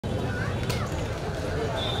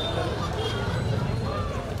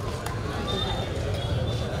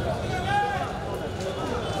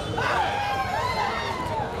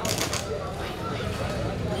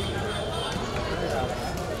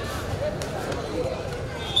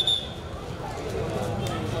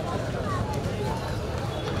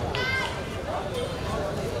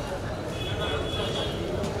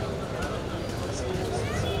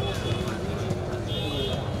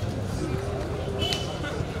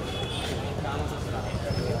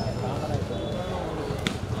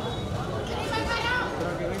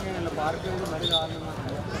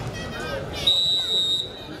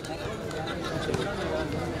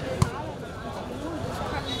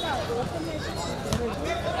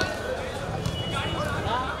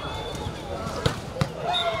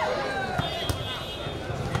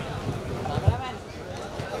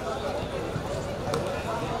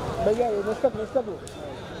भैया नेक्स्ट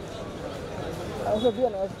ऐसे भी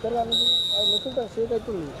ना तेरा नेक्स्ट तो सेट है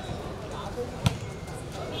तू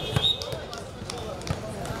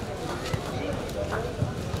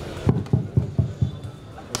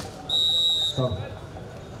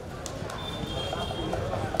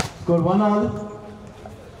Score 1-all.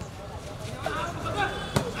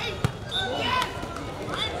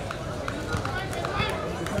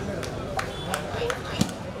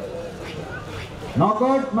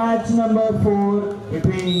 Knockout match number 4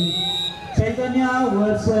 between Chaitanya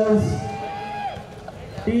versus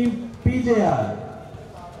Team Pjr.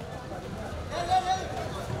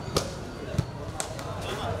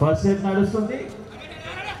 First set nadustundi.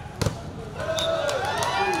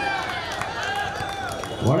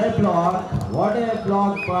 What a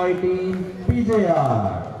block by Team Pjr.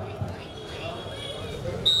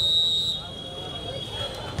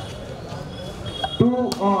 Two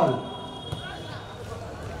all.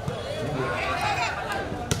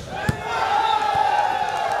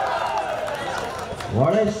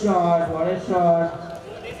 What a shot, what a shot.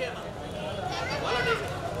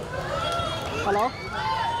 Hello?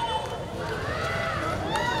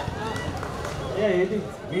 Yeah,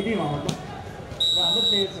 meeting mama. The other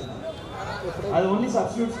players. That's only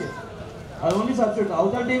substitutes. That's only substitutes.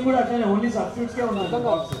 Outer team would attend only substitutes.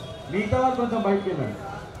 Meet our koncham bite kellanడి.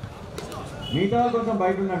 Meet our koncham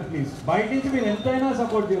bite unnadu please. Bite నుంచి మీరు ఎంతైనా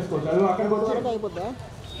support చేసుకోవచ్చు. అది అక్కడికి వచ్చి అయిపోద్దా?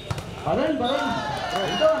 పదండి.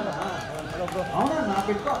 ఎంతవన్నా? అవునా నా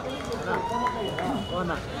పెట్టుకో.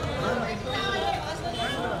 అవునా?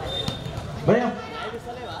 భయ్యా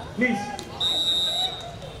ప్లీజ్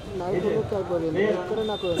నైట్ బుక్ అయిపోయింది. ఇక్కడ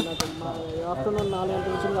నాకు ఆఫ్టర్నూన్ 4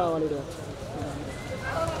 గంటల నుంచి కావాలి.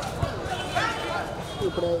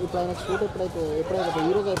 ఇప్పుడు ఆయన షూట్ ఎప్పుడైతే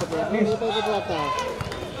ఈరోజు అయిపోతుంది రేపు అయిపోతుంది అక్క.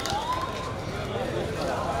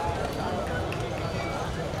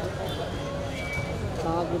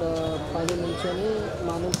 నాకు కూడా 10 నుంచి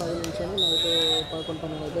మార్నింగ్ 10 నుంచి నైట్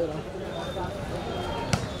 11-12 అయితే రా.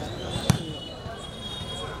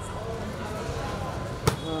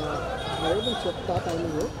 అదే చెప్తా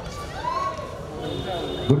టైమింగ్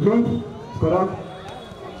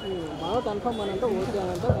బాగా కన్ఫర్మ్ అని అంటే ఓకే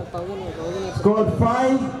అని అంటే 1000 score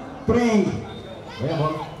 5-3.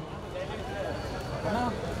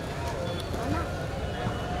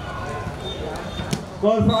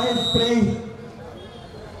 Score 5-3.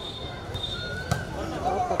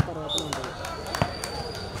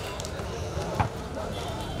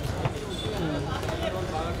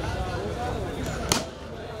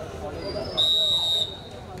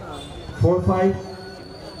 4-5.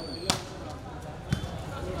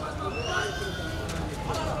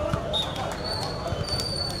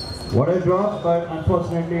 What a drop, but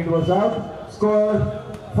unfortunately it was out. Score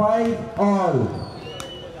 5-all.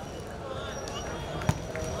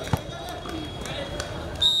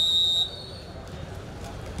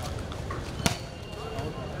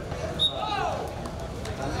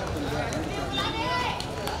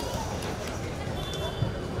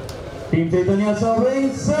 Team Chaitanya serving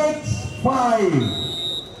 6-5.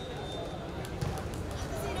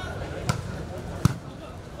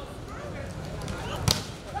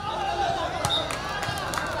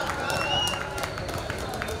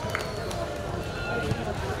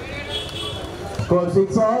 Score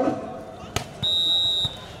 6-all.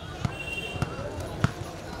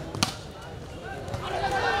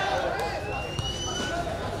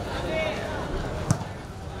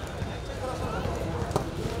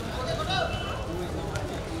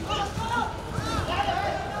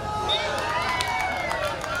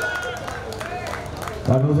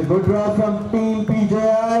 That was a good draw from Team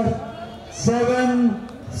Pjr. 7-6.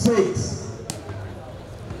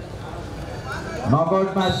 Knockout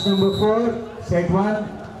match number 4, set 1,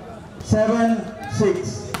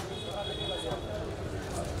 7-6.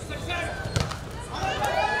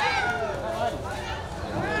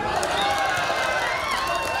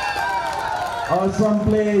 Awesome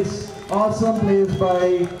plays by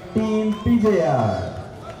Team Pjr.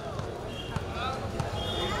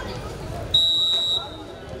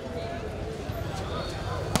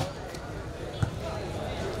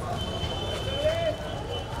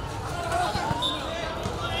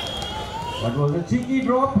 That was a cheeky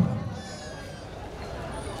drop.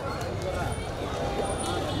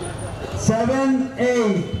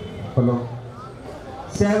 7-8. Hello.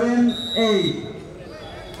 7-8.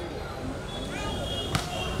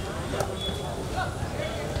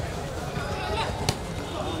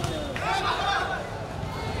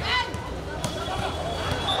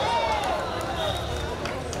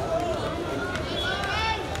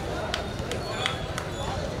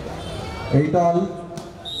 8 all.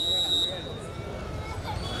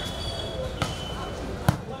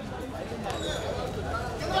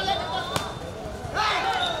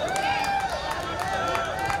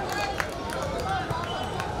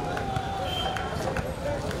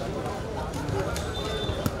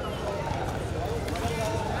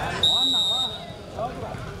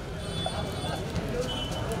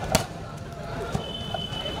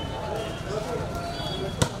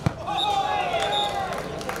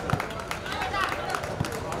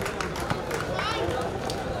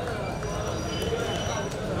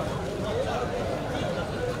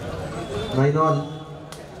 Nine all.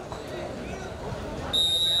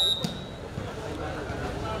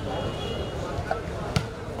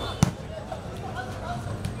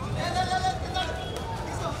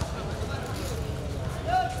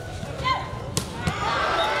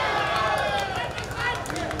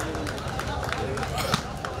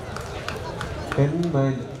 Ten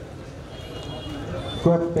nine.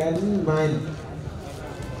 Score 10-9.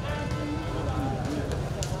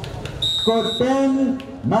 Score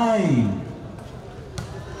 10-9.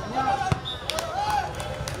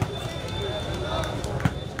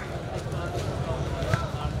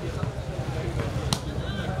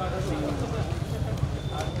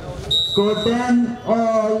 Score 10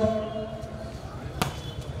 all.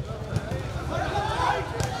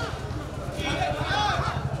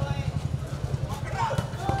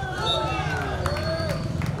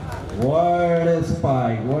 What a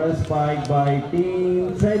spike by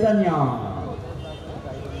Team Chaitanya.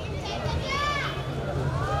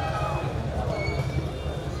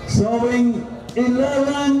 Serving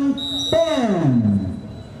 11-10.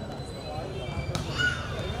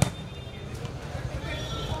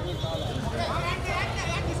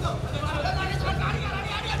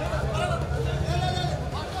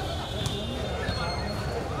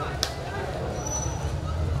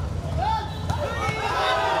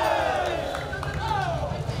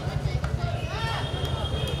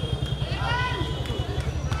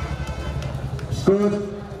 Score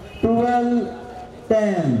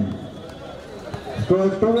 12-10. Score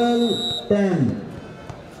 12-10.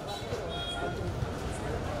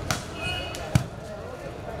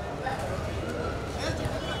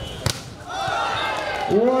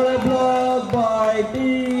 What a block by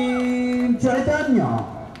Team Chaitanya.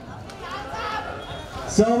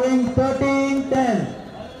 Serving 13-10.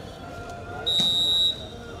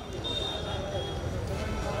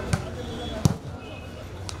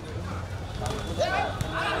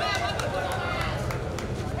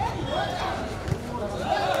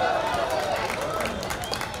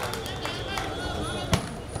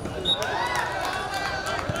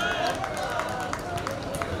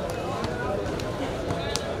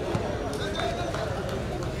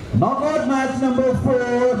 Knockout match number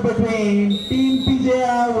 4 between Team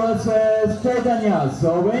Pjr versus Chaitanya.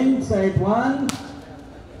 Serving set 1.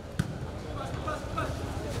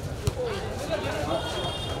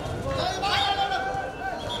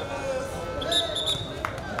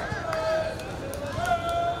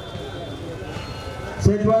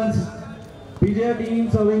 Set 1. Pjr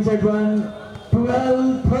team serving set 1.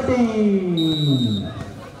 12-13.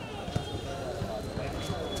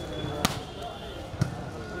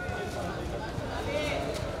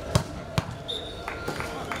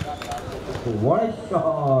 What a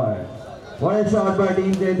shot! What a shot by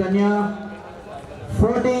Team Chaitanya.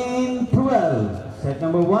 14-12. Set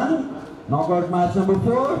number 1. Knockout match number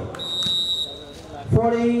 4.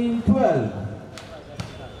 14-12.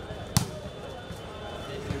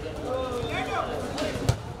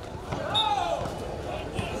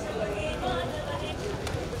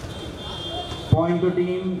 Point to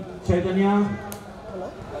Team Chaitanya.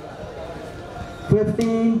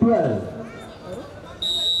 15-12.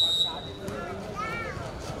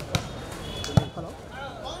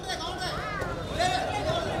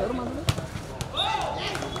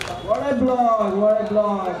 What a block, what a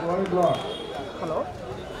block, what a block. Hello?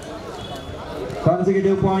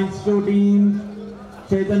 Consecutive points to Team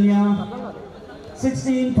Chaitanya.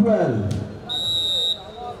 16-12.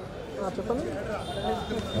 చెప్పండి.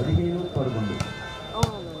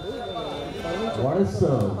 What a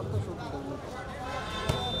serve.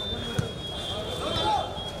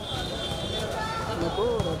 నాకు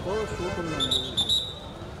రేపు shoot ఉందండి.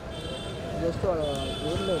 Just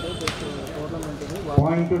ఏం లేదు, just tournament ఇది.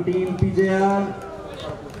 Point to Team Pjr.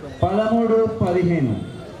 13-15.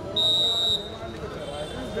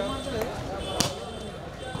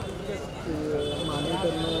 Morning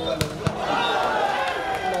 10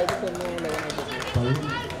 night 10 11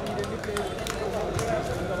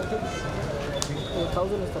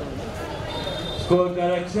 8,000 ఇస్తారండి. Score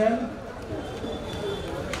correction.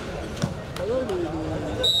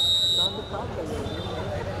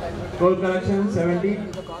 Score correction 70.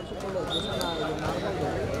 ఇది concept కూడా జస్ట్ నా ఇది నార్మల్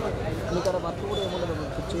మీకు అక్కడ వర్క్ కూడా ఏముండదు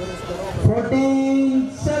మీకు చైర్ ఇస్తారు 14-17.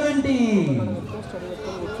 స్టడీ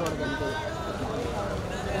పెట్టుకొని కూర్చోవాలి అంతే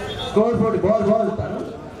Score 40. Ball.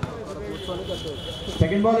 కూర్చొని కట్టే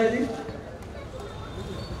Second ball ఏది?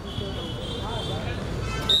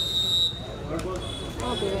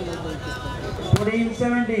 పేరెంట్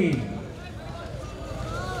 14-17.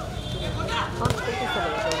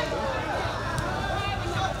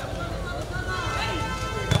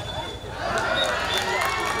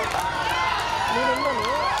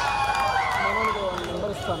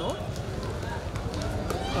 నెంబర్ ఇస్తాను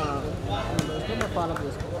ఫాలో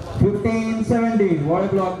చేసుకో 15-17. What a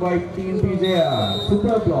block by Team Pjr.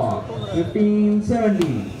 Super block.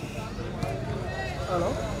 15-17. Hello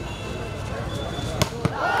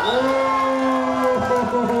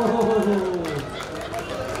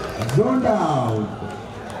Zoned out.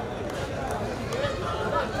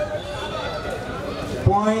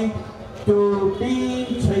 Point to Team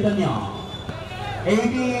Chaitanya.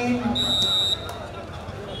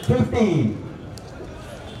 18-15.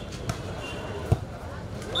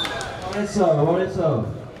 What is up?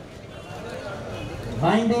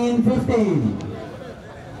 19-15.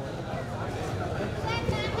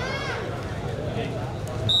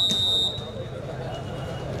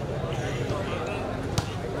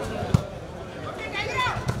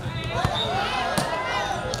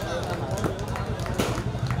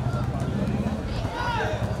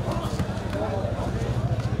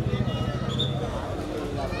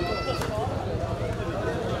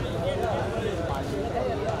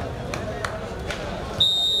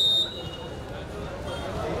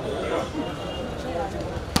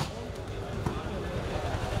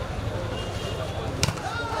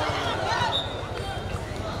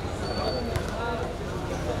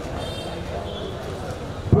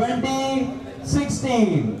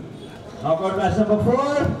 Knockout match number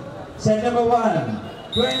 4, set number 1,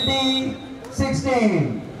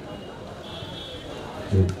 2016.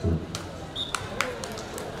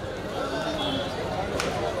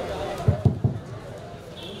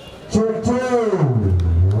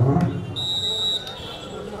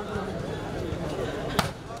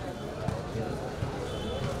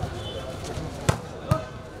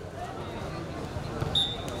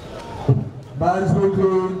 Match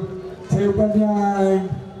between Chaitanya and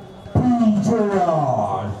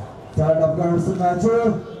Pjr. Third up match.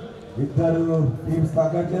 ఇద్దరు teams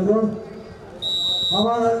తగ్గట్లేదు.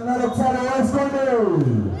 అందరూ ఒకసారి వేసుకోండి.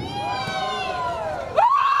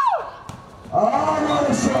 What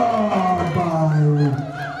a shot by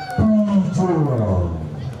Pjr.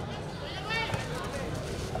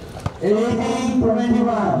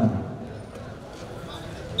 18-21.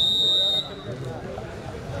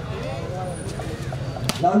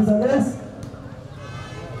 Long service.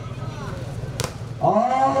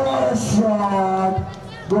 What a shot.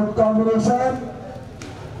 Good combination.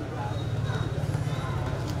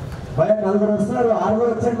 Bhai, nalvaru vastaru,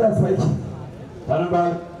 aruvaru vachadu class bhai. Turn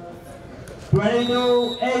back.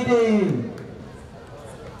 22-18.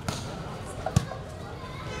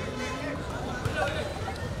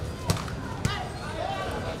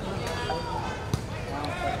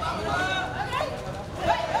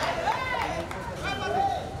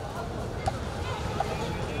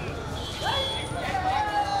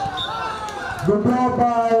 Good block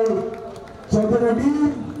by Chaitanya team.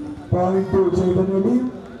 Point to Chaitanya team.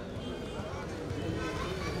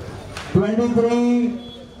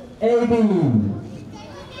 23-18.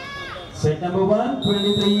 Set number 1,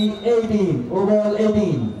 23-18. Overall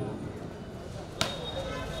 18.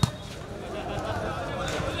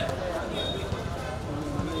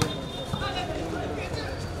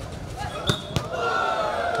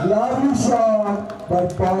 Lovely shot, but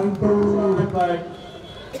point to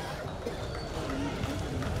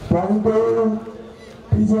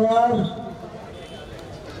Pjr.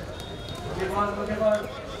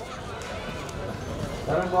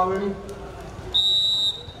 Turn ball ready.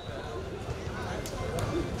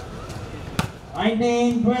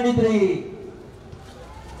 19-23.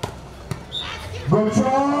 Good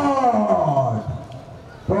shot.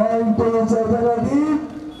 Point to Chaitanya team.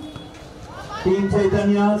 Team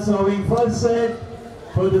Chaitanya serving first set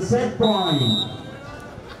for the set point.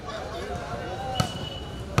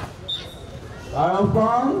 Out of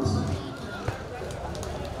bounds.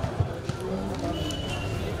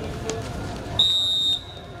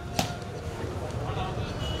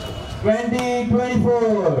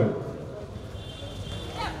 (20-24).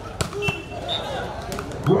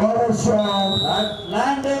 What a shot. That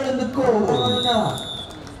landed in the court.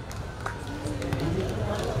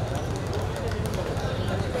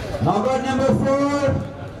 Knockout number 4.